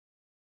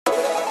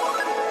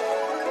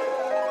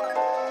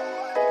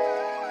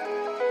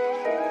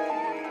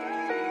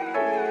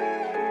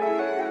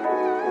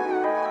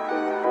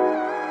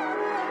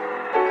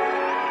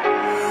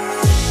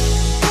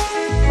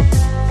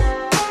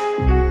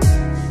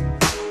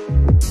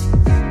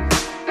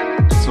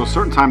So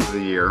certain times of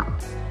the year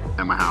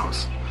at my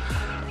house,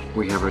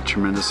 we have a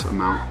tremendous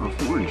amount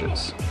of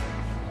oranges.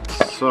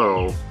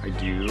 So I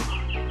do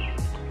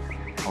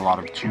a lot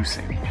of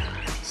juicing,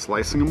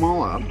 slicing them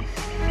all up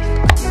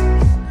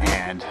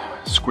and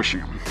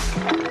squishing them.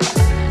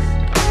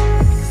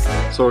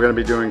 So we're gonna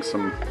be doing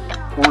some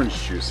orange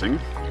juicing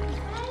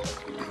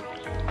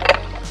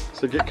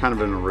to get kind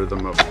of in a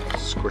rhythm of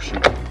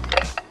squishing.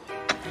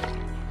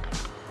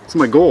 So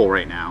my goal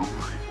right now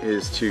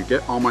is to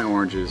get all my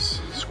oranges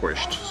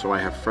squished so I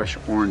have fresh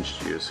orange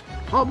juice.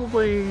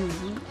 Probably,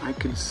 I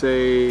could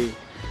say,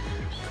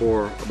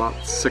 for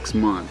about 6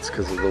 months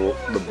because of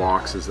the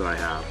boxes that I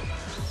have.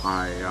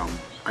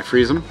 I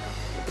freeze them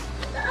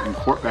in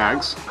quart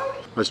bags.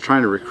 I was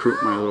trying to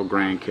recruit my little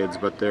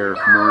grandkids, but they're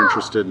more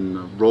interested in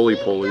the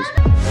roly-polies.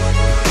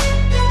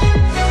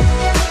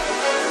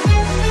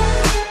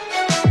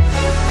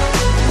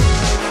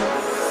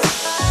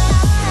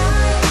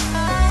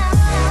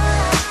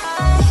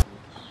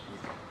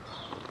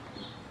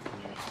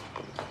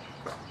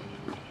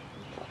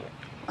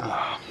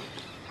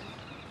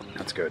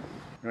 That's good.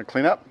 I'm gonna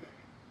clean up.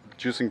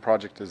 Juicing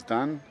project is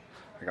done.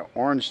 I got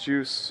orange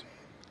juice.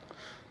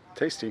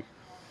 Tasty.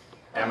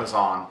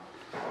 Amazon.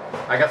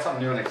 I got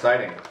something new and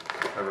exciting,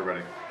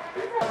 everybody.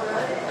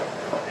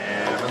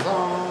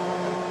 Amazon.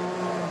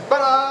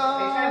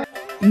 Ta-da!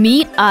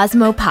 Meet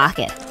Osmo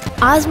Pocket.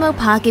 Osmo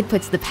Pocket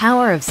puts the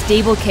power of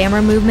stable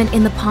camera movement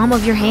in the palm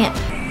of your hand.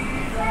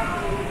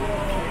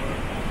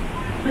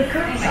 We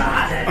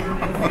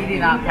do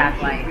not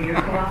pack light.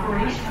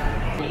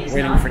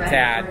 Waiting for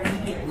Tad,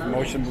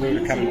 Motion Blue,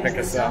 to come and pick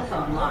us up.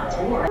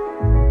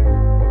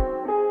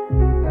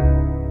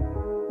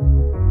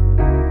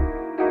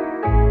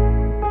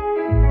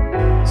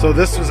 So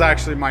this was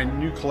actually my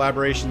new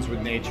collaborations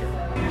with nature.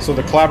 So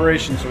the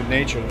collaborations with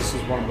nature, this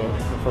is one of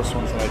the first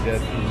ones that I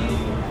did.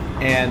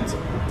 And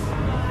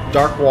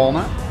dark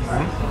walnut.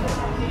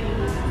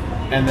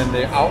 And then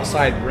the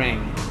outside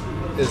ring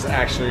is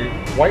actually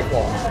white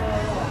walnut.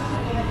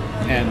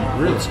 And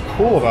what's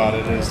cool about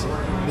it is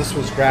this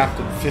was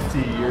grafted 50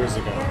 years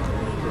ago.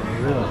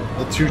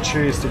 Really? The two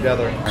trees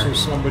together. So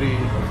somebody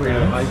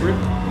created a hybrid?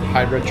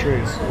 Hybrid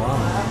trees.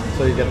 Wow.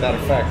 So you get that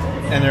effect.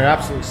 And they're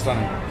absolutely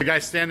stunning. The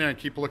guys stand there and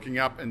keep looking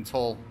up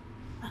until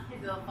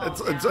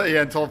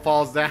until it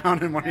falls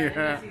down in one of your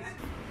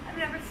I've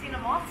never seen a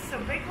moth so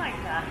big like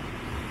that.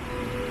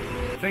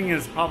 The thing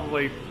is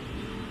probably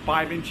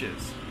 5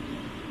 inches.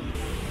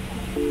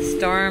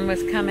 Storm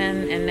was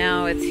coming and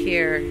now it's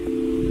here.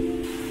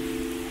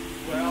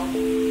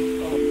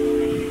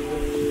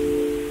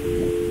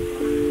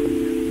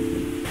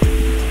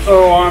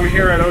 So I'm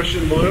here at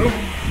Ocean Blue.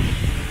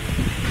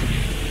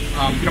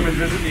 Come and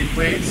visit me,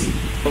 please.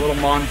 A little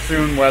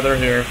monsoon weather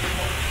here.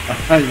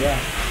 Yeah.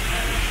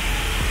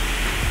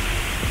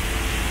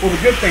 Well,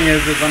 the good thing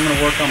is I'm going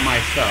to work on my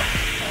stuff,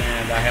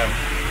 and I have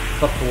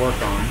stuff to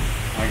work on.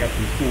 I got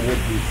some cool wood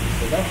pieces,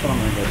 so that's what I'm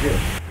going to go do.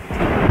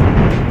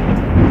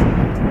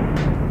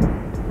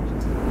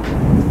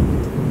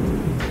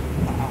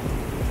 Wow.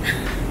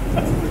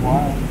 That's pretty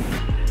wild.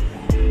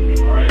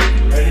 All right,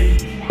 ready?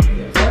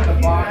 Start the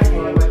fire.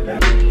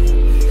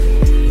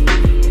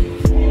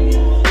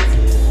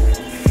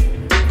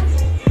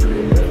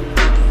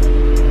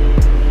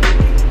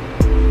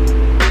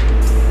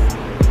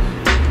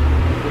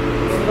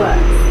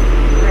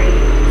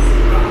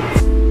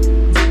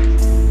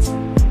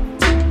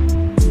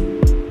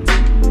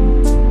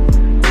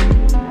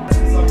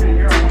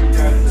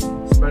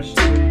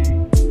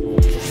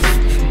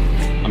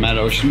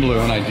 Ocean Blue,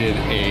 and I did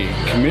a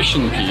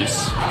commission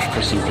piece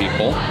for some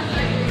people.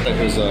 It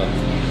was a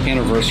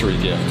anniversary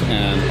gift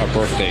and a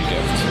birthday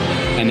gift,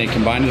 and they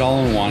combined it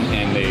all in one,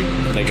 and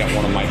they got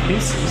one of my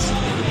pieces.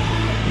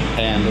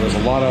 And there was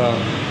a lot of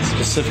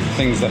specific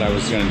things that I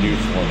was going to do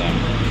for them.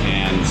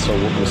 And so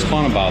what was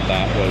fun about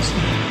that was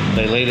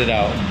they laid it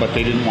out, but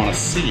they didn't want to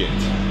see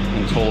it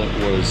until it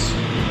was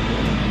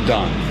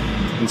done.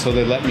 And so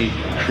they let me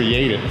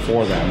create it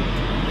for them,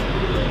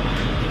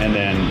 and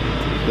then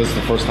this is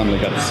the first time they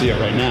got to see it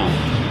right now.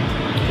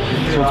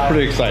 So it's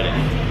pretty exciting.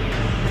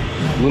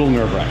 A little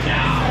nerve-wracking.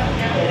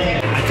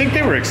 I think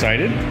they were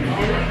excited.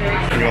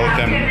 I'm gonna let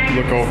them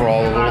look over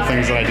all the little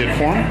things that I did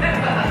for them.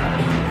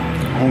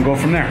 And we'll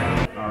go from there.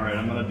 All right,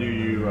 I'm gonna do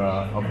you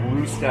a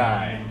blue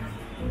sky.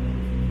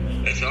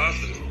 That's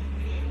awesome.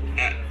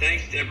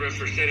 Thanks, Deborah,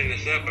 for setting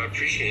this up. I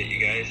appreciate you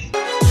guys.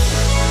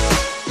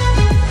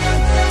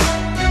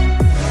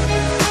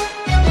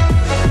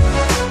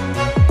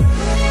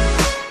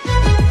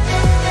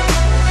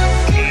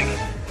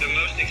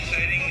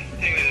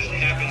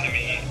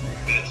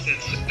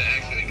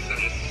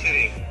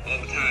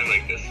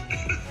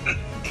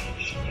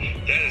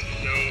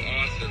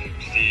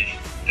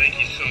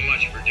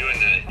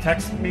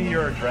 Text me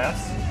your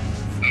address,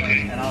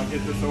 okay, and I'll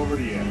get this over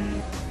to you.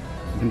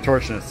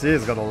 Contortionist, see,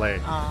 it's got a leg.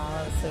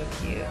 Oh, that's so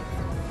cute.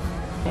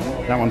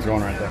 That one's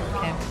going right there.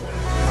 Okay.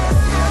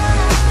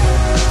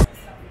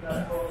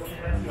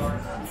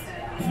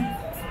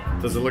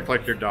 Does it look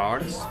like your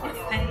dogs?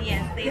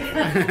 Yes, they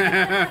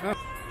do.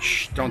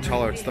 Shh. Don't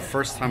tell her, it's the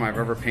first time I've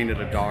ever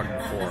painted a dog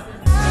before.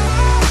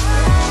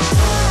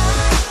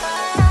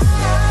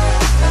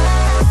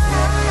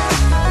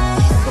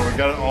 So we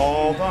got it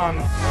all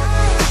done.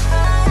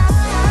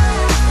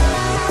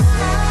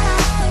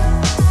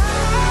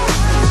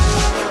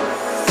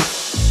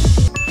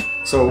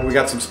 So we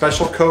got some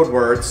special code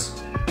words,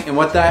 and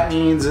what that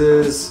means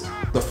is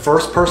the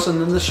first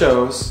person in the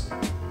shows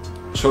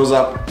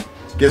up,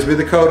 gives me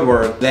the code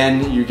word,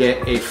 then you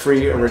get a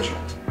free original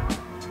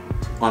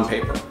on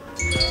paper.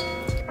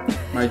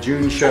 My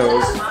June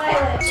shows.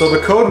 So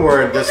the code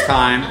word this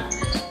time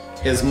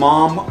is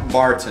Mom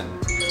Barton.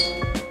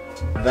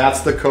 That's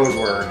the code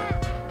word,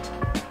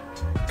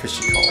 because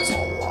she calls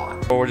a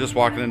lot. So we're just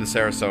walking into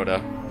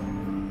Sarasota,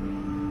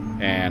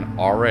 and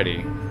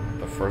already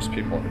the first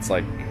people, it's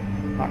like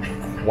not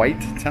quite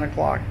 10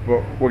 o'clock,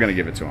 but we're gonna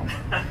give it to them.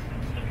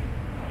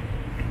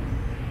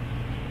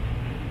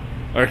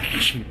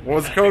 What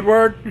was the code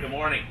word? Good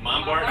morning,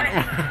 Mom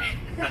Barton.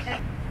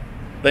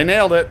 They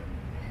nailed it.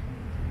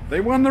 They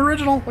won the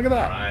original. Look at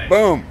that. Right.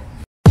 Boom.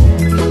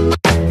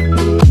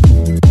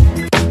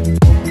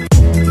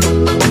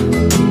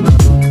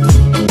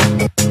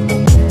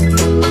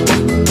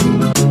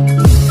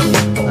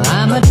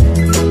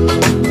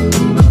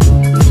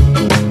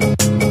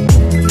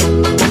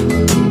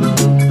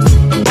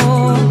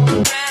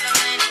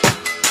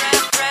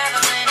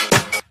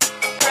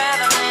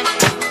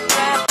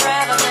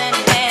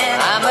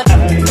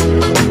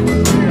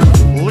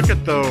 Look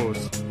at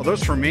those. Are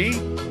those for me?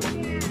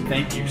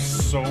 Thank you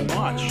so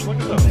much. Look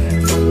at those.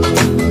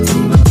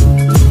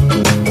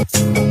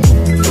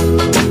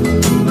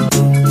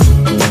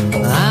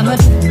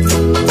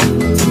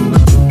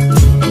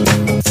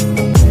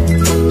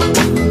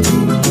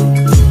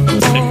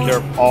 Taking care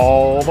of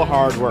all the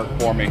hard work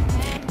for me.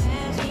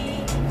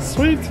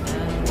 Sweet.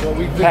 Well,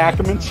 we Pack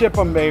them and ship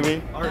them,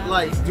 baby. Art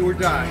life, do or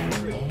die.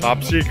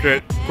 Top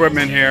secret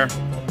equipment here.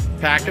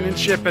 Packing and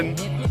shipping.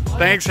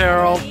 Thanks,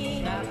 Harold.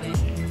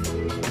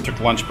 Took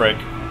lunch break.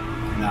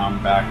 Now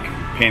I'm back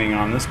painting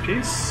on this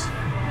piece.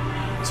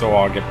 So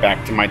I'll get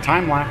back to my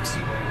time lapse.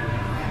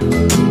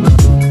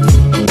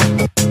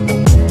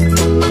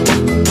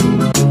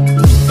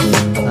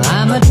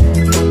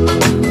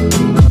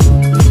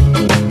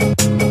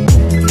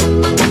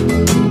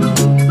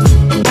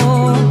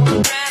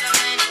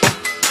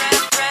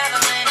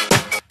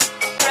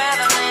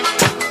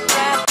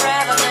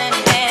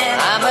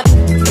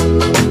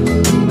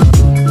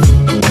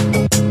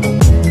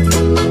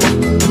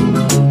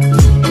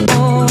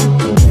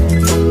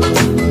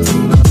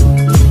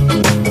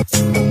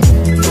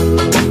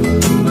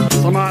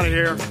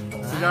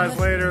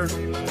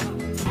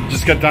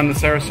 Just got done the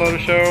Sarasota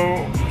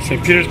show.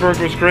 St. Petersburg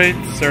was great.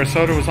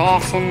 Sarasota was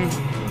awesome.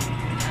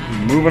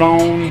 Moving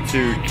on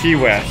to Key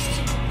West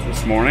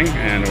this morning,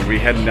 and we'll be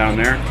heading down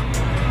there.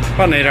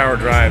 About an 8-hour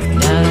drive.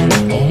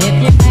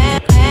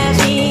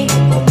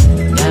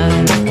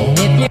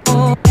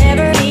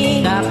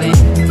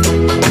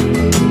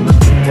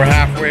 We're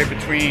halfway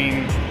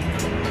between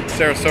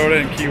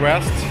Sarasota and Key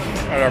West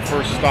at our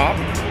first stop.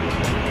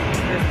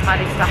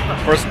 Potty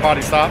stop. First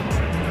potty stop.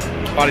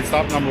 Potty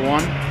stop number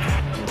 1.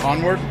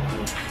 Onward.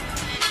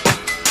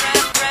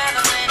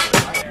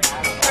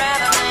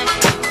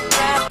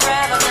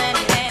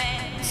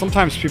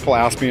 Sometimes people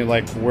ask me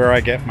like where I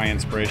get my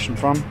inspiration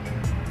from.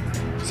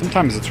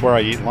 Sometimes it's where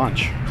I eat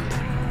lunch.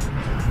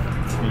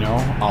 You know,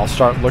 I'll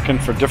start looking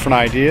for different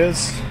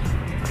ideas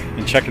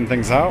and checking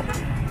things out.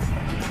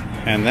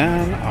 And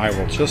then I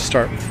will just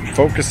start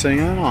focusing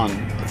in on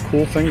the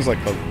cool things like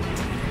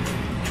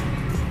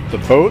the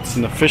boats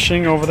and the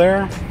fishing over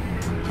there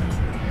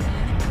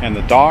and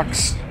the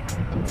docks.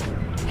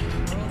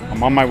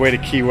 I'm on my way to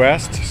Key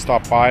West,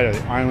 stopped by the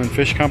Island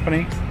Fish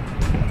Company,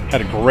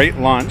 had a great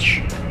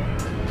lunch.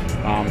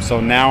 So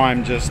now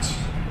I'm just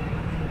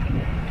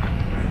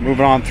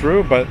moving on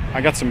through, but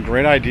I got some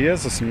great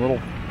ideas of some little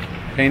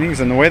paintings,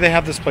 and the way they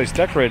have this place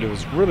decorated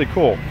was really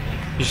cool.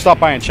 You should stop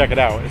by and check it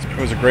out. It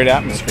was a great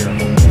atmosphere.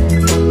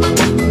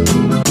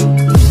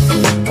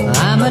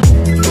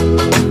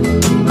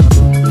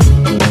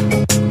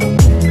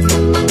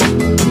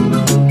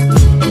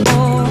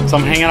 So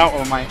I'm hanging out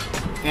with my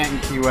aunt in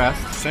Key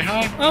West. Say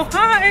hi. Oh, hi.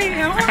 How are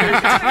you?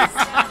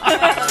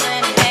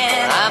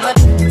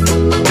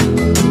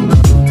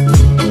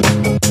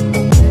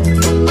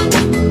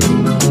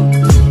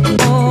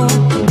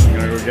 I'm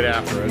gonna go get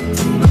after it.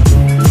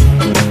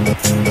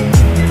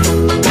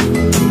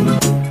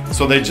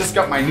 So they just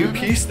got my new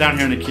piece down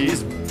here in the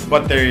Keys,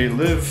 but they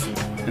live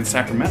in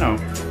Sacramento.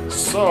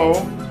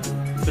 So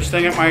they're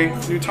staying at my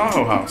new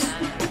Tahoe house.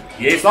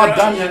 It's not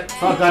done yet.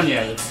 It's not done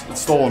yet. It's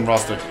still in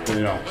rustic,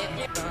 you know.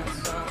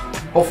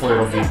 Hopefully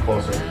it'll be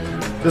closer.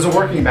 There's a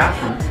working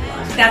bathroom.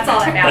 That's all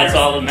that matters. That's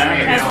all that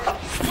matters.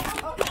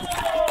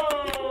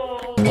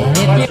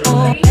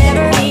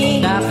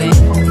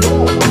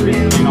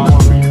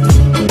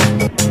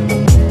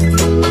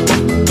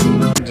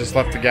 Just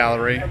left the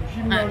gallery.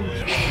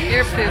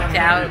 You're pooped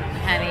out,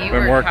 honey. You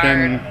Been worked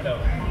working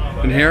hard.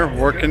 And here,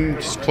 working,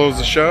 just close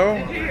the show.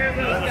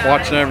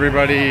 Watching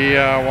everybody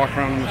walk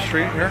around on the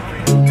street here.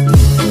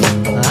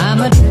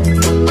 I'm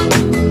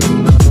a